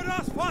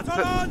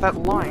 That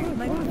line.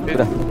 Microphone It-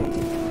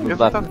 activated. Move Isn't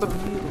left. that the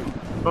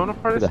Who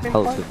Bonapartist the Spain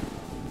hell is flag?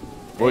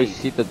 it? Boys, you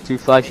see the 2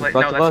 flags in Like,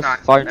 front no, of that's us?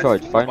 not. Fire in That's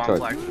charge, fire in bomb charge.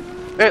 flag.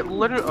 It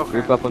literally. Okay.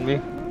 Group up on me.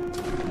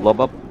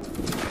 Lob up.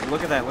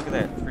 Look at that. Look at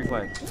that. Free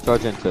flag.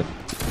 Charge into it.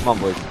 Come on,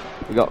 boys.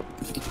 We got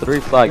 3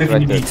 flags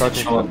right there. Charge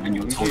into it.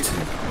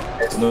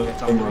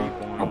 Chance on 3, 1.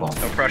 No,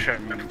 Prussia,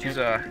 please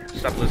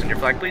stop losing your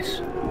flag,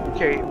 please.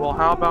 Okay, well,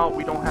 how about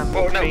we don't have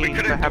Oh the no, we Spain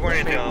to couldn't have do the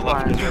anything same on the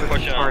left flag. because we were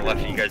pushing on the Charge. left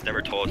and you guys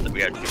never told us that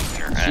we had to in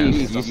your ass.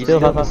 Jeez, you still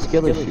have a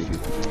skill issue.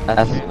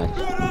 That's nice.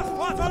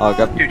 Oh,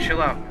 grab. Dude,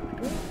 chill out.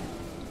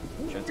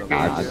 Chance on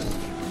Ah, 3.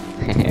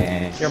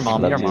 just. Your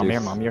mom, Love your you, mom, dude.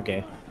 your mom, you're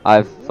gay.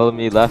 Follow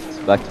me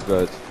left, back to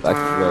road, back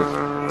to road.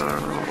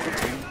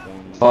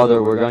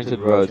 Father, we're going to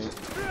the road.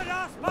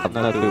 I'm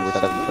not doing what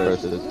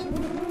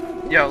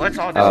 71st. Yo, let's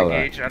all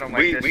disengage. I don't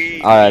like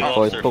this. Alright, all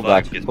boys, their pull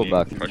flags back, gives pull me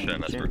back. Prussia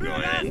and us were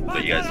going in,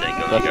 but you guys didn't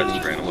go. You guys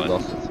just ran away.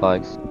 Lost the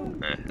flags.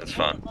 That's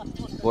fine.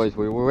 Boys,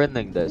 we were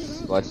winning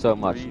this by so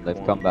much, and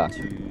they've come back.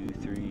 2,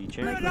 3,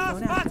 check.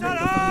 Microphone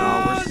activated.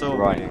 No, we're still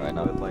Right, winning, right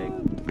now. but like,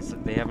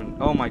 they haven't.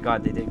 Oh my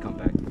God, they did come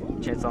back.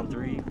 Chance on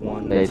 3,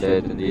 1. They 2,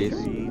 did, indeed.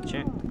 3,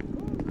 check.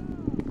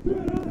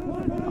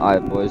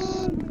 Alright,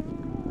 boys,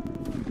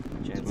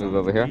 Chance move on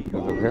over here, 3,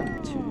 move over here.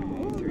 2,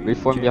 3.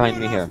 Reform check. behind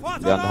me here,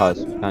 behind the house,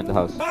 behind the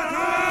house.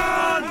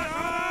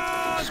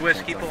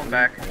 Swiss, keep pulling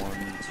back. 1, 2, 3,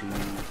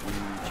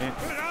 check.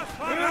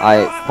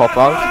 I pop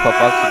out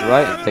to the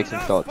right and take some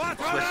shots.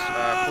 Swiss,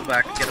 pull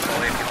back. Get a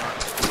volley if you want.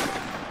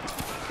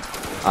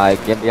 I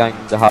get behind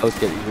the house,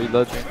 get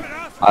reload.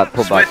 I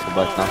pull back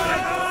now.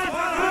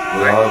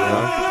 We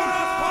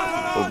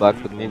are. Pull back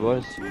with me,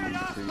 boys. 2, 3,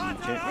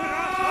 check.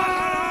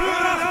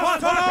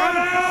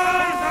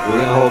 We're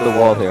gonna hold the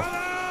wall here.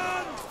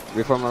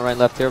 Reform our right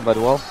left here by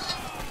the wall.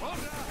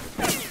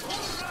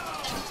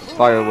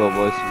 Fire will,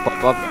 boys.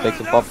 Pop up, take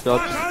some pop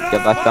shots.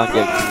 Get back down,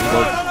 get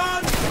reload.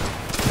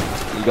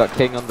 You got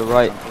King on the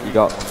right. You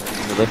got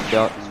the lift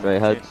shot straight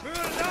ahead.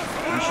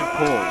 We should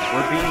pull.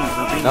 We're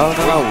being. No.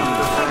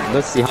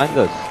 Look behind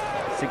us.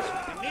 6.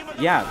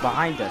 Yeah,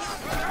 behind us.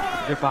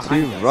 They're behind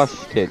Two us. rush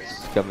kids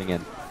coming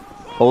in.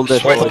 Hold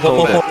it, Pull, hold it, pull,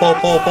 hold it.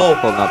 pull.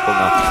 Pull now.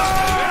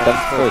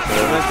 7th first.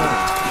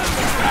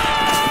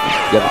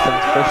 Yeah, but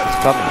 7th first is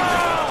coming.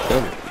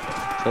 Chill.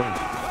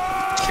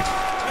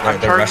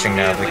 They're rushing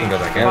now. We can go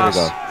back in. There we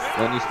go.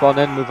 When you spawn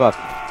in, move up.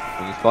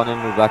 When you spawn in,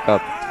 move back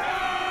up.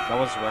 That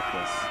was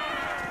reckless.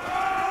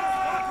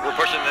 We're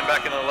pushing them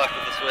back in the left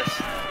with the Swiss.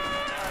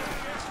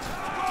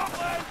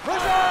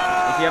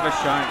 If you have a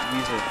shot,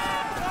 use it.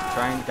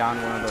 Try and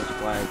down one of those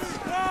flags.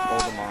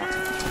 Hold them off.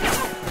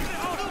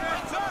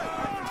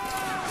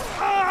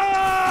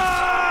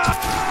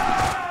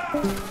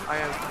 I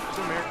have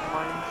 2 American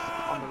lines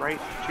on the right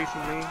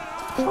chasing me,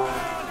 so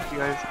if you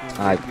guys can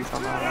Alright. do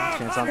something on that.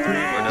 Chance on 3.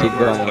 Keep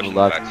going on the pushing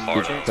left. back Keep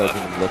hard.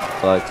 charging the left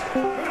flag.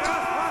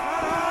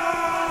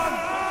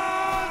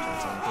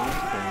 Chance on 3. 1,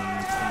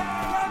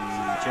 2,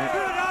 3, check.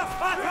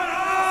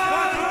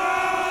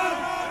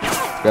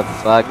 Grab the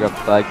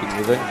flag, keep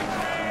moving.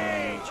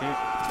 Check.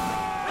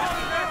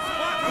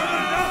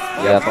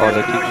 Yeah,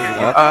 father, keep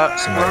moving up.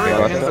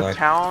 Whoever is in the flag.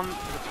 town, the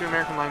 2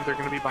 American lines are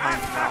going to be behind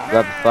me now.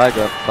 Grab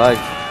the flag.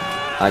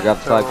 I grab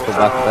the flag, pull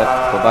back a bit.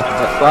 Pull back a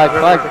bit.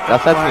 Flag,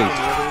 that's enemies.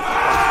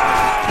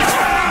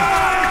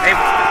 Hey,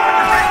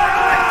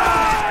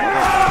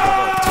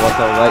 What's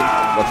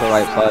our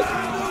right flag?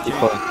 Keep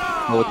going.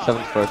 Hold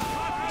 7th first.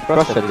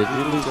 Prussia, did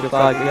you lose your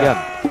flag again?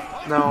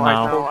 No,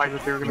 I know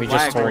they were going to be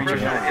just behind told me. you.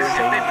 Chance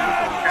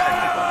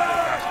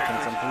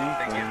Chance on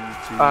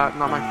 3. 1, 2,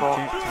 Not my fault.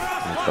 check. My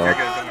You're fault.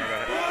 good, don't worry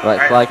about it.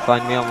 Right flag,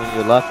 find me on when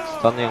you're left.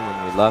 Stun me on when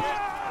you're left.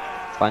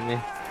 Find me.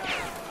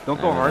 Don't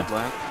go hard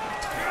left.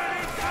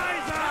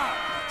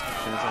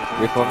 Chance on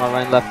 3. Reform my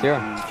right and left here.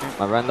 Check.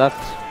 My right and left.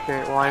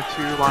 Okay, well I have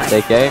 2 lines.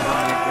 Take aim.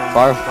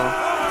 Fire.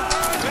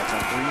 Chance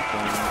on 3. 1, 2,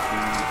 3,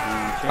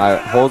 check.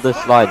 Alright, hold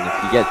this line.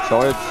 If you get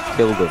charged,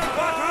 kill them. Easy.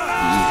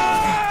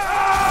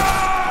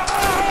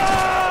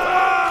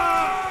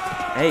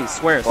 Hey,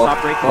 swear,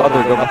 stop breaking.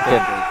 Father, go back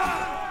in.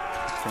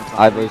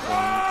 I was. 1,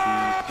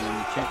 2,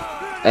 3, check.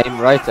 Aim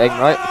right,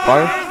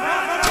 fire.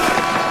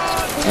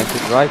 Aim to the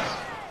right,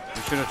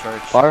 We should have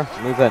charged. fire.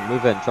 Move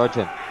in, charge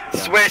him.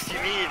 Swiss, you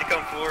need to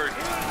come forward.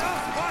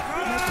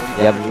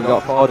 Yeah, but we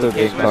got father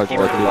being charged by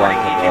 2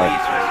 lines on the right.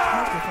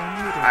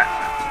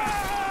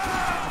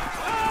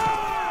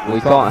 We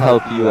can't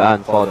help you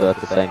and father at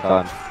the same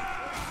time.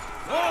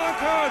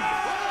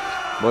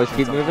 Boys,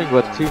 keep moving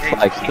with 2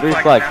 flags, 3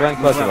 flags, right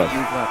in front of us.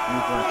 Move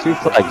left. 2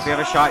 flags. If you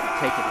have a shot,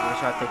 take it.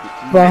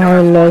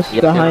 Behind us,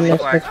 Yeah, behind yeah.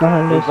 us, look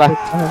behind us, Move back. look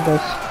behind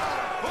us.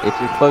 If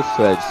you're close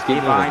to it, just keep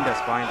moving. Behind us.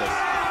 It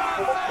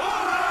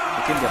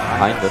can be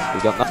Behind us, we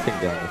got nothing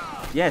behind us.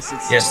 Yes,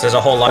 it's. Yes, there's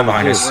a whole line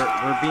behind us.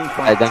 We're being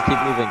Alright, flanked. then keep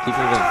moving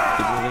forward.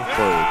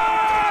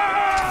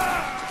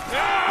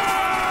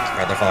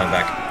 Alright, they're falling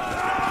back.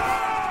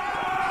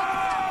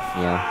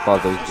 Yeah,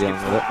 father's dealing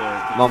with it.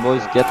 Come on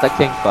boys, get that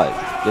king flag.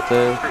 Get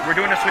the We're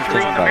doing a switcheroo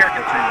king on the flag.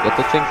 American team. Get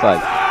the king flag.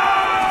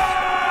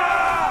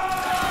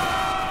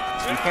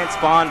 You can't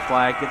spawn,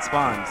 flag. Get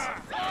spawns.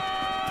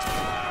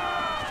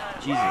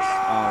 Jesus.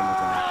 Oh my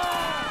god.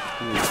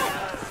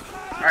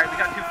 Alright, we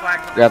got 2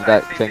 flags. on Grab this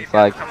that side. king Stay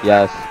flag, safe.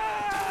 yes.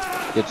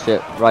 Good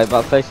shit. Right,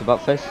 about face. No,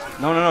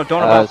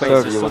 don't Uh, about face.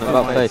 serve, There's you still want 2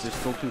 about lines. face? There's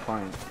still 2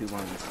 lines.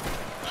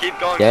 Keep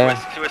going, Yeah.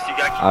 Swiss, you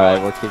got keep Alright,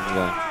 going. we're keeping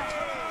going.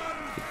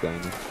 Keep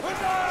going.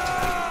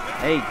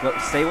 Hey, go,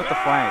 stay with the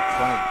flag.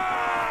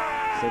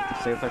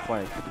 Stay with our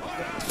flag.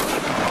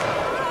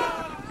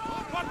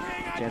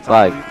 Chance on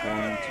Flag. 3.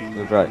 1, 2,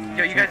 Move right. 3,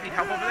 Yo, you guys need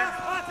help over there?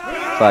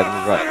 Flag,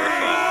 move Yeah, right. we're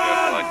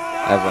fine. We're fine.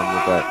 Everyone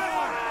move right.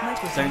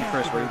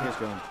 71st, where are you guys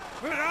going?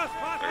 We're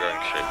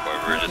going straight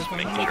forward. We're just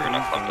making sure we're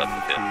not clumped up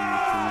with him. 1,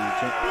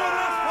 2, 3, check.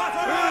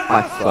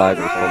 My flag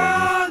was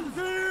following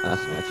me.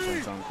 That's nice.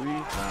 Chance on 3.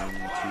 1, 2,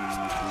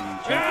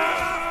 3, check.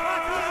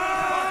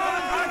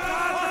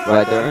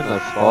 Right, they're in their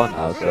spawn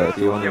now, so if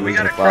you want to Yeah, we use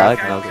got the a flag,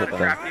 trap, now's guys. the We got a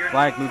time. trap here.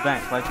 Flag, move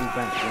back. Flag, move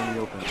back. We're in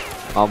the open.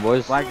 On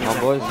boys, Flag on is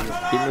boys.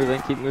 up. Keep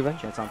moving, keep moving.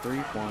 Chance on 3.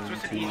 1,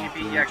 Switch to 2, EGB.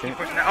 3, Yeah, keep check.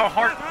 pushing that. Oh,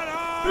 heart.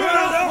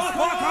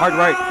 Hard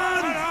right.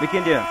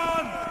 McIndia.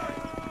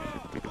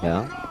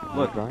 Yeah.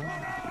 Look. Right.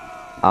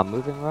 I'm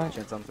moving right.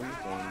 Chance on 3. 1,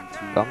 2,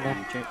 Come 3,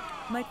 now. check.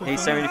 Microphone Hey,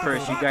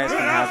 71st, you guys can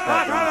have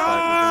that ground flag.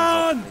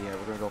 We're gonna help. Yeah,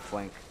 we're gonna go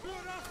flank.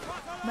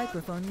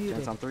 Microphone Chance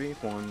muted. on 3.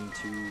 1,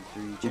 2,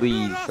 3, check.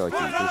 Please, Sharky,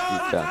 just do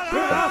chance.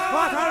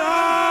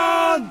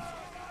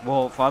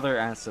 Well, Father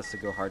asked us to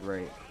go hard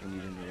right, and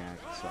you didn't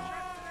react, so.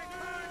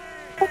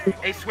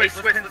 Hey, switch.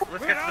 Let's get to the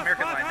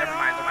American line. Never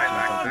mind. The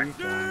Chance on back.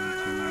 3. 1,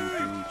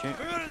 2, 3, check.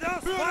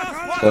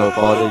 So,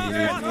 Father, you need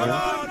me?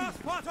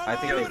 I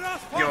think Yo,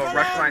 they. yo,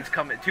 rush lines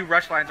coming. 2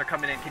 rush lines are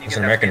coming in. Can you There's get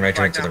an that American flank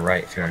regiment to down? the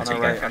right if you want to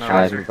On take our that. right, on our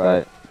Guys, right.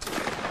 right.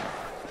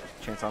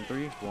 Chance on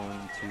 3.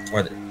 1, 2,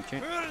 Or the- 3,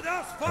 check.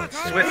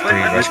 Switch,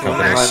 Three rush let's Moving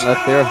companies. right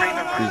left here. Train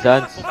the rush.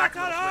 Presents. Pull back a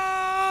little,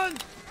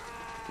 switch.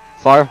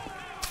 Fire.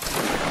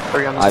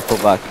 3 on I pull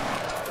back.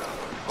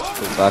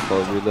 Pull back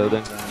while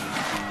reloading. 1,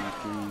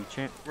 2,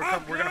 3, check.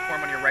 We're gonna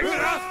form on your right, switch.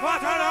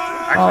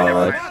 Actually, Alright. never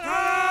mind.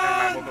 Never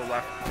mind, we'll go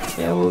left.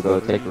 Yeah, we'll go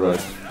take the road.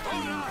 1,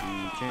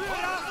 2, 3, check.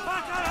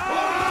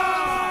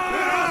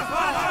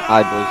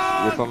 Alright, boys.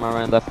 You're from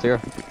around left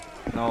here.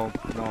 No,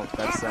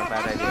 that's a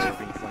bad idea. We're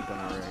being flanked on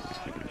our right.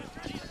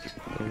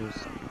 There's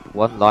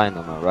one line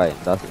on our right.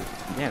 That's it.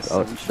 Yes,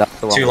 Oh, so we should. that's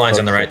the one. 2 we're lines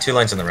on the right. focusing. 2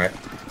 lines on the right.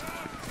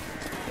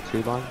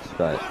 2 lines?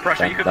 Right.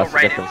 Prussia, you could go That's a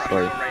right in. different Prussia,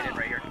 story. go right in,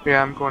 right here.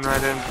 Yeah, I'm going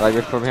right in. Right,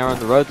 you're from here on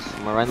the roads.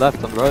 Am I right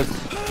left on the roads?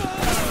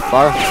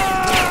 Fire.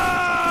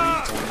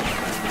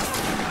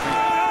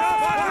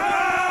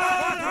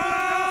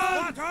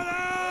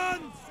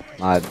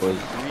 Alright, boys.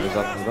 Who's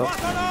up and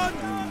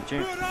up?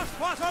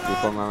 You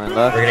from around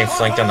left? We're getting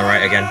flanked on the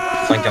right again.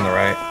 Flanked on the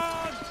right.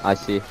 I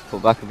see. Pull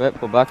back a bit.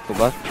 Pull back. Pull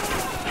back.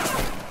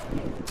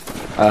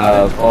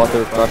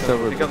 Father, Prussia,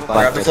 we're being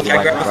Grab the flanked.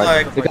 flag, grab the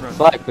flag. Pick up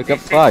flag. Pick up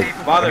flag.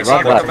 Father, Run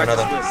Father, back. come back to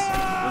Another. Swiss.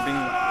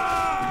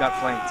 We got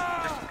flanked.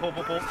 Just pull.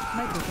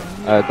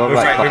 Microphone muted. Go Move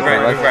right. right, Go move right,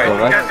 right. move right. Go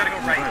You right. guys gotta go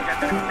right. You guys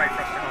gotta go right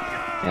for us to help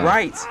you. Yeah.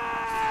 Right.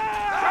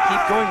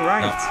 Keep going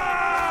right. No.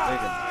 There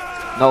you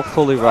go. Not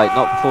fully right.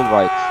 Not full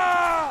right.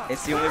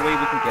 It's the only way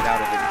we can get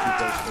out of it if we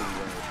go fully right.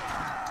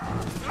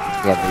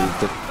 Yeah, but you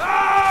could.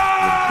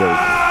 You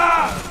joke.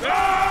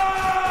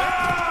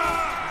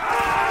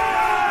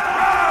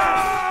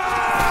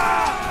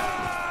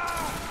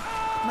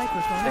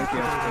 Microphone Thank you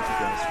activated.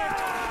 guys.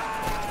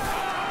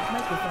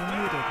 Microphone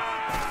muted.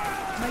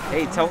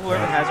 Hey, tell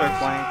whoever has our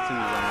flank to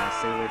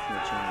stay away from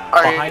the chain.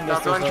 Alright, Behind now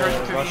us go in there's charge a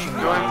to the Russian go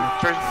in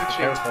line. charge to the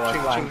ching. Careful, our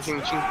Ching, flanks.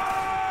 ching, ching.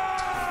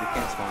 We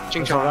can't spawn.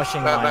 Ching There's a chong.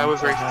 rushing That line was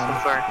racist, behind.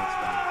 I'm sorry.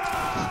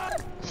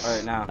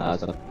 Alright, now.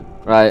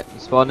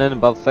 Right, spawn in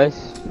above face.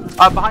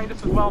 Behind us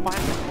as well,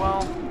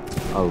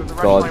 Oh There's a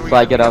rush god, line, we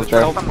flag gotta get out charge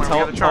there. somewhere, we Tell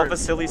gotta charge.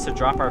 Vasilis to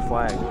drop our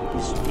flag. He's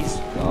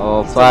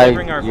Oh, he's flag.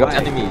 delivering our You got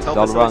flag. enemies Tell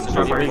all Vasilis around. to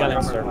drop So our We got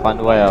flag. encircled. find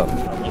a way out.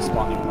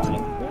 Respawning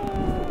flank.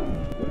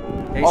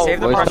 Hey, Oh, save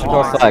the Boys, Prussian come to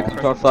our flag. flag. Come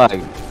to our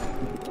flag.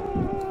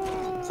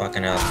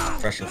 Fucking hell.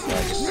 Russian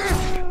flag is.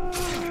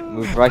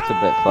 Move right a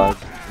bit, flag.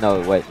 No,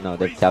 wait, no,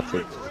 they've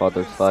captured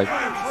Father's flag.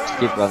 Just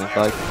keep running,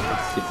 flag.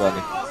 Just keep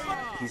running.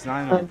 He's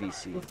not in the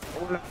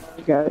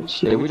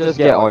VC. Did we just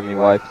get army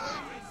wipes?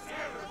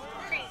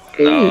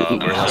 We're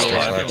Lost still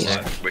our alive.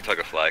 flags. We took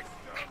a flag.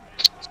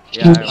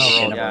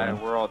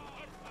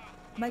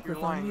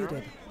 Microphone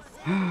muted.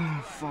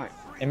 Fuck.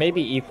 It may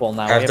be equal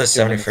now. Have We the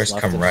 2 minutes 71st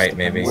left, come it right, just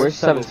maybe. depends. Where's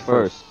 7th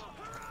first?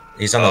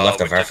 He's on the left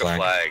we of our took a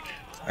flag.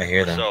 I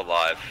hear We're them. still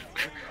alive.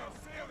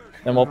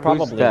 Then we'll Who's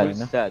probably dead? win.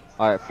 Who's dead?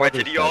 Alright, Wait,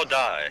 Father's did you all dead.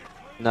 die?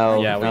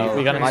 No, Yeah, no,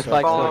 we got my encircled.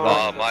 flag's still Oh,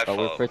 alive, my but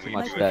we're fault. pretty We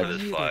much went for dead.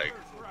 this flag.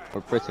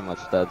 We're pretty much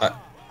dead.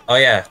 Oh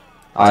yeah. Tell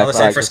Alright, the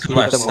flag, 71st just come keep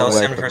left. them Tell the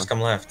away from 71st us.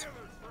 come left.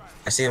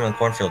 I see him in the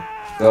cornfield.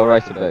 Go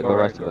right a bit, go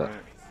right a bit.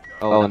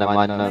 Oh, never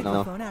mind, no.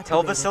 Microphone Tell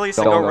activated. Vasilis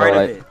to Don't go go right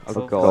right. a bit. Oh,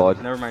 So-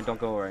 God. Never mind, don't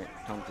go right.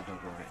 Tell him to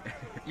don't go right.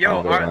 Yo,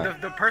 I'll go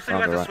right. the person who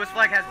I'll has go the right. Swiss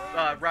flag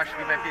has rush.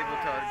 We might be able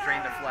to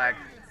drain their flag.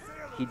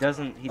 He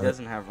doesn't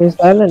have. Is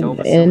that Tell an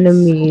Vasilis.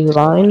 enemy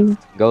line?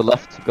 Go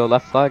left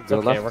flag, go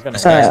Okay, left. we're gonna.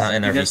 This guy's not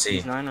in our He's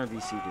VC. not in our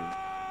VC,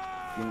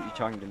 dude. You're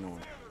talking to no one.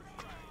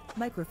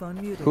 Microphone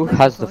muted. Who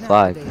has the Microphone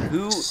flag? activated.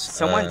 Who?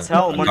 Someone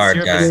tell guard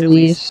Monsieur guy.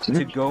 Vasilis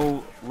to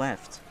go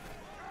left.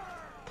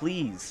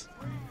 Please.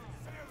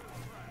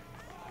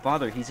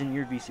 Father, he's in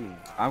your VC.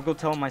 I'll go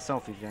tell him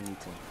myself if I need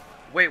to.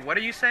 Wait, what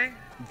are you saying?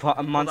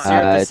 Monsieur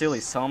it's-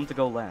 Vasilis, tell him to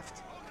go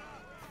left.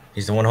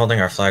 He's the one holding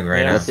our flag right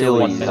Yeah, now. That's still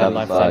 1 Vasilis minute has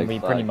left, flag. and we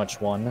pretty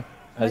much won,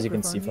 as you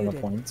can see from the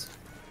Microphone points.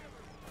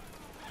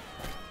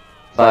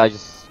 Flag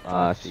just,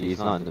 actually, he's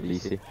not in the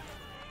VC.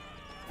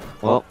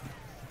 Well,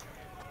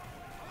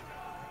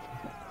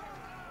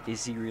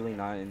 Is he really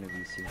not in the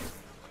VC?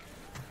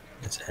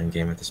 It's end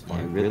game at this he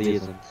point. really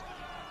isn't.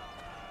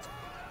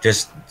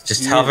 Just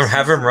He have is.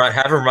 him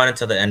run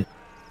until the end.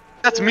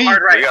 That's me.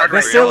 Hard right, hard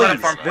right. Don't let him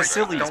Vasilis, farm points.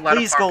 Vasilis, Don't let him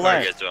please farm go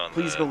points. left.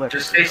 Please go left.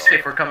 Just stay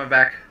safe, we're coming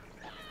back.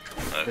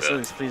 Okay.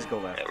 Vasilis, please go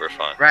left. Yeah, we're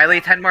fine.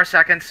 Riley, 10 more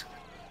seconds.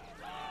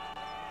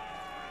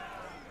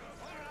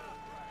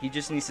 He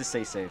just needs to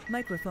stay safe.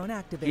 Microphone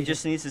activated. He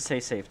just needs to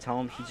stay safe.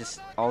 Tell him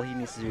all he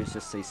needs to do is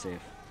just stay safe.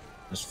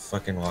 Just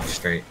fucking walk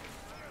straight.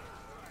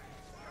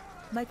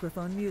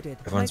 Microphone muted.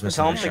 Everyone's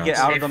missing Tell him their to get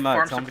shots. out of the mud.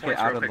 Farm Tell him some to get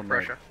points out real of the quick, mud.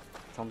 Prussia.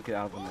 Tell him to get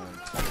out of the mud.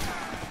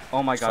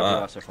 Oh my god, we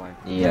Fuck. lost our flag.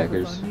 Yeah,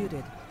 Microphone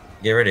muted.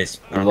 Get ready.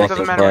 We lost Doesn't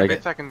the matter. flag.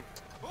 8 seconds.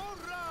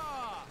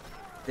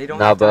 They don't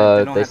No, have time.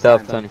 but don't they have still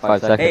time. have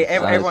 25 seconds. Hey,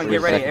 and everyone, it's get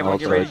 3 ready. second Everyone,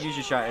 get ult ready to charge. use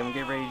your shot. Everyone,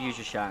 get ready to use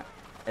your shot.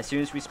 As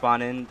soon as we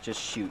spawn in, just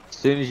shoot. As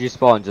soon as you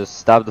spawn, just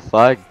stab the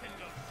flag.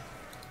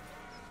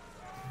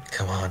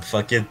 Come on,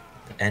 fucking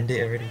end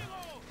it already.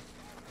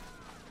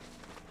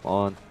 Come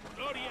on.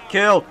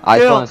 Kill! I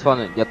Kill!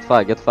 spawn it. Get the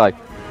flag, get the flag.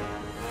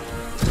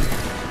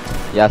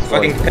 Yes,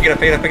 Fucking boy. pick it up,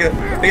 pick it up, pick it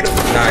up, pick it up.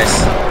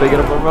 Nice. Pick it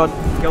up and run.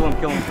 Kill him,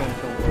 kill him, kill him,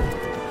 kill him.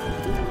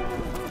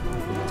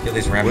 Kill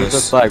these Where's the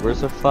Rambos. flag?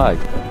 Where's the flag?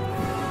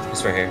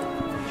 It's right here.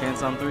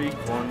 Chance on 3. 1, 2,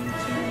 3.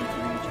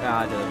 Ah,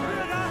 I did it.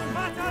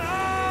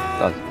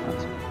 Doesn't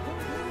matter.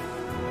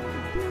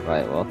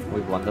 Right, well,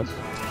 we've won this.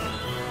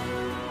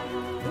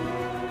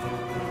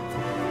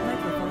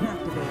 Microphone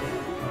activated.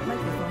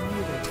 Microphone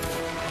muted.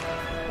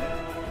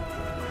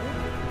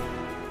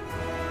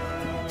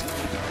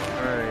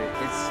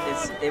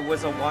 Alright, it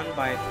was a 1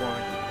 by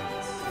 400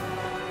 points.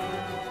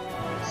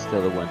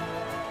 Still a win.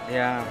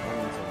 Yeah,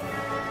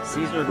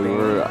 Caesar We being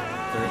were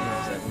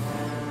 37.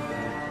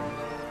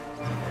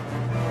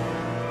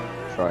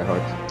 try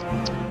hard.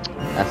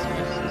 That's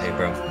nice. Hey,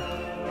 bro.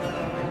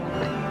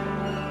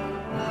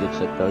 Good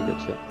shit though, good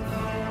shit.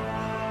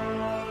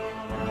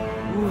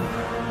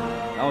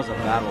 That was a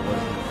battle,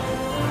 wasn't it?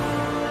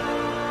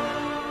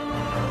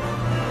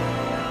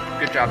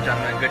 Good job,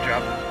 gentlemen, good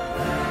job.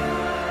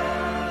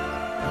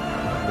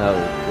 No,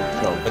 good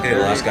job. Look at the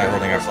last guy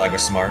holding our flag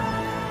was smart.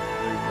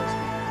 Very close.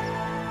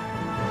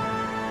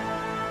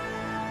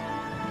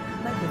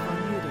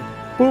 Microphone muted.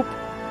 Boop.